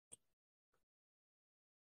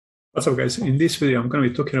What's up, guys? In this video, I'm going to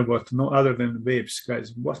be talking about no other than waves,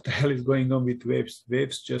 guys. What the hell is going on with waves?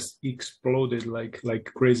 Waves just exploded like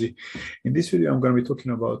crazy. In this video, I'm going to be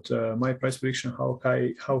talking about my price prediction, how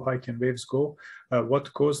high can waves go,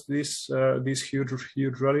 what caused this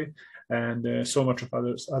huge rally, and so much of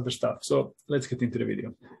other stuff. So let's get into the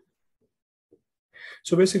video.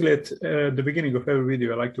 So basically, at the beginning of every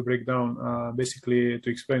video, I like to break down, basically to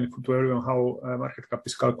explain to everyone how market cap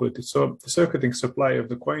is calculated. So the circuiting supply of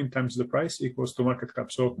the coin times the price equals to market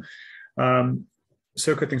cap. So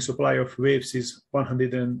circuiting supply of waves is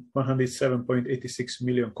 107.86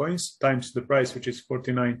 million coins times the price, which is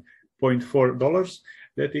 $49.4.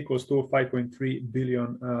 That equals to $5.3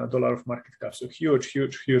 billion of market cap. So huge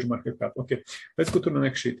market cap. Okay, let's go to the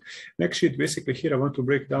next sheet. Next sheet, basically here I want to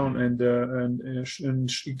break down and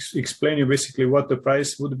explain you basically what the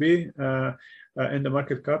price would be and the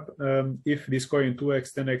market cap if this coin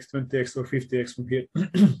 2x, 10x, 20x, or 50x from here.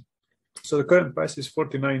 So the current price is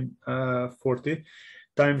 49.40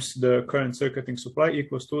 times the current circuiting supply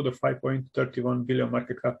equals to the 5.31 billion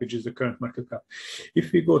market cap, which is the current market cap.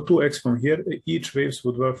 If we go 2x from here, each waves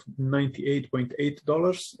would worth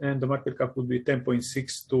 $98.8 and the market cap would be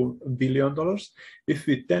 $10.62 billion. If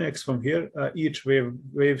we 10x from here, each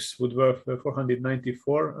waves would worth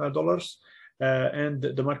 $494 and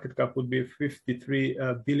the market cap would be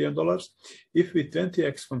 $53 billion. If we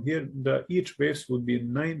 20x from here, each waves would be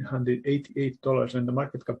 $988 and the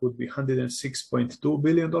market cap would be $106.2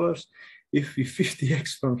 billion. If we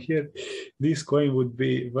 50x from here, this coin would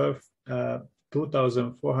be worth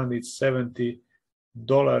 $2,470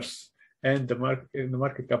 and the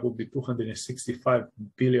market cap would be $265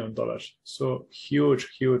 billion. So huge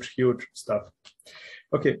stuff.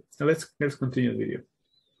 Okay, now let's continue the video.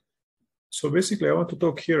 So basically, I want to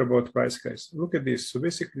talk here about price, guys. Look at this. So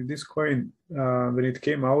basically, this coin, when it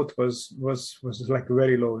came out, was like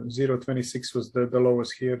very low. 0.26 was the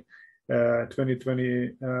lowest here.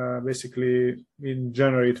 2020, basically in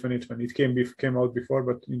January 2020, it came out before,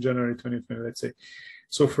 but in January 2020, let's say.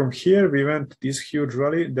 So from here, we went this huge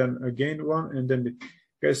rally, then again one, and then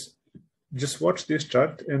guys, just watch this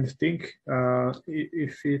chart and think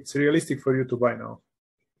if it's realistic for you to buy now.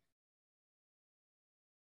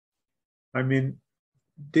 I mean,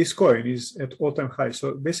 this coin is at all-time high.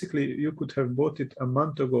 So basically, you could have bought it a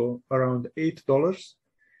month ago around $8,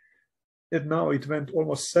 and now it went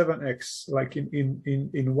almost 7x. Like in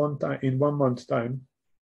 1 month time,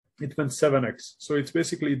 it went 7x. So it's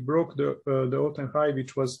basically it broke the all-time high,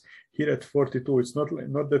 which was here at 42. It's not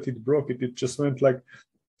that it broke it; it just went like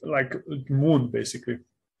moon basically.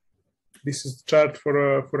 This is chart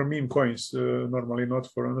for a meme coins normally, not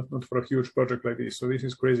for a huge project like this. So this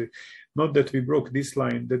is crazy. Not that we broke this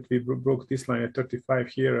line, broke this line at 35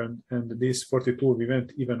 here, and this 42 we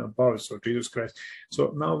went even above. So Jesus Christ.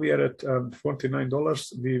 So now we are at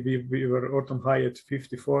 $49. We were autumn high at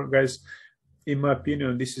 54, guys. In my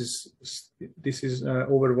opinion, this is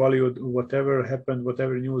overvalued. Whatever happened,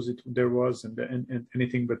 whatever news there was, and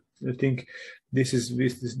anything, but I think this is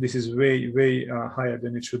way higher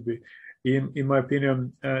than it should be. In my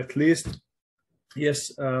opinion, at least,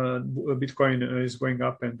 yes, Bitcoin is going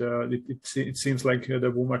up, and it seems like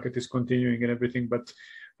the bull market is continuing and everything. But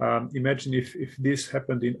imagine if this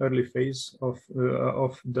happened in early phase of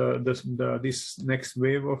this next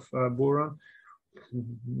wave of bull run.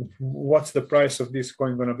 What's the price of this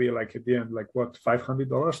coin gonna be like at the end? Like what,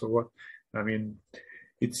 $500 or what? I mean,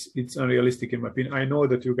 it's unrealistic in my opinion. I know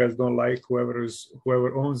that you guys don't like whoever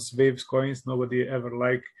owns waves coins. Nobody ever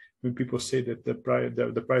like when people say that the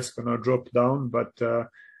price gonna drop down, but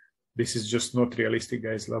this is just not realistic,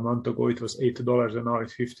 guys. A month ago it was $8 and now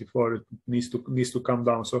it's 54. It needs to come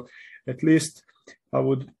down. So at least I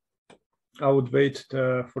would wait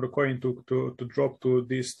for the coin to drop to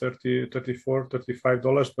this $34,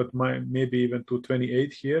 $35, but maybe even to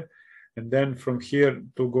 28 here, and then from here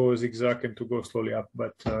to go zigzag and to go slowly up.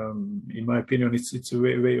 But in my opinion, it's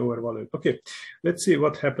way overvalued. Okay, let's see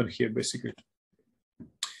what happened here basically.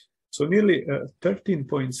 So nearly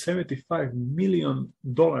 $13.75 million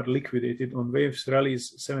liquidated on waves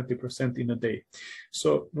rallies 70% in a day.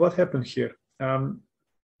 So what happened here?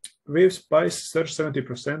 Waves price surged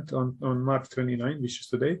 70% on March 29, which is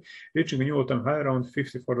today, reaching a new all-time high around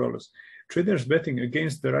 $54. Traders betting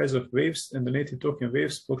against the rise of waves and the native token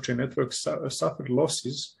waves blockchain network suffered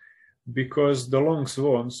losses because the longs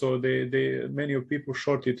won. So many of people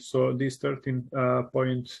shorted. So these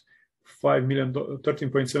 $13.75 million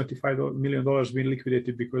been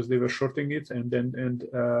liquidated because they were shorting it, and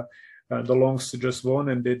the longs just won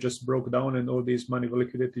and they just broke down, and all this money were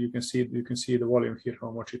liquidated. You can see the volume here,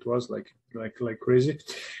 how much it was, like crazy.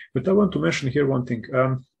 But I want to mention here one thing.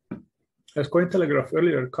 As Cointelegraph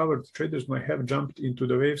earlier covered, traders might have jumped into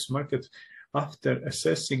the waves market after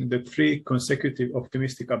assessing the 3 consecutive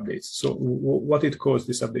optimistic updates. So what it caused,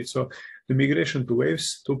 this update? So the migration to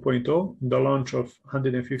Waves 2.0, the launch of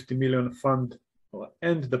 150 million fund,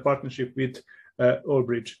 and the partnership with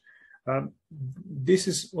Allbridge. This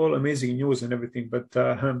is all amazing news and everything, but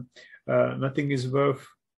nothing is worth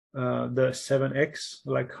the 7x,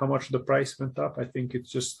 like how much the price went up. I think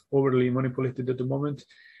it's just overly manipulated at the moment.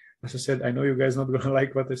 As I said, I know you guys not gonna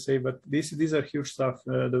like what I say, but these are huge stuff.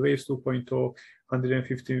 The Waves 2.0,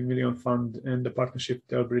 150 million fund, and the partnership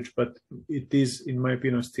with Allbridge, but it is, in my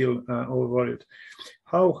opinion, still overvalued.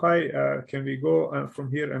 How high can we go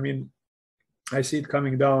from here? I mean, I see it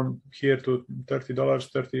coming down here to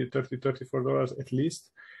 $30, $34 at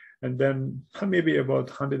least, and then maybe about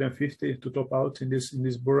 150 to top out in this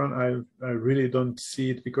bull run. I really don't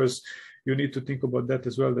see it, because you need to think about that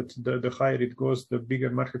as well, that the higher it goes, the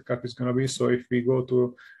bigger market cap is going to be. So if we go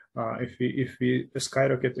to if we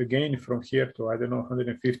skyrocket again from here to, I don't know,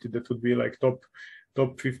 150, that would be like top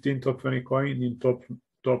 15, top 20 coin in top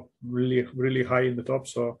really high in the top.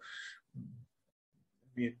 So I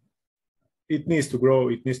mean, it needs to grow,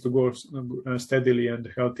 it needs to go steadily and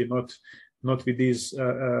healthy, not with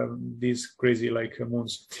these crazy like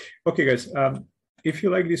moons. Okay, guys, if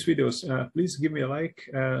you like these videos, please give me a like,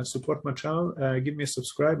 support my channel, give me a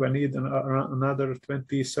subscribe. I need another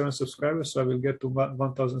 27 subscribers, so I will get to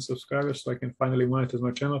 1,000 subscribers, so I can finally monetize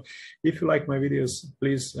my channel. If you like my videos,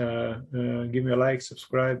 please give me a like,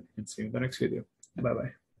 subscribe, and see you in the next video. Bye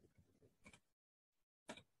bye.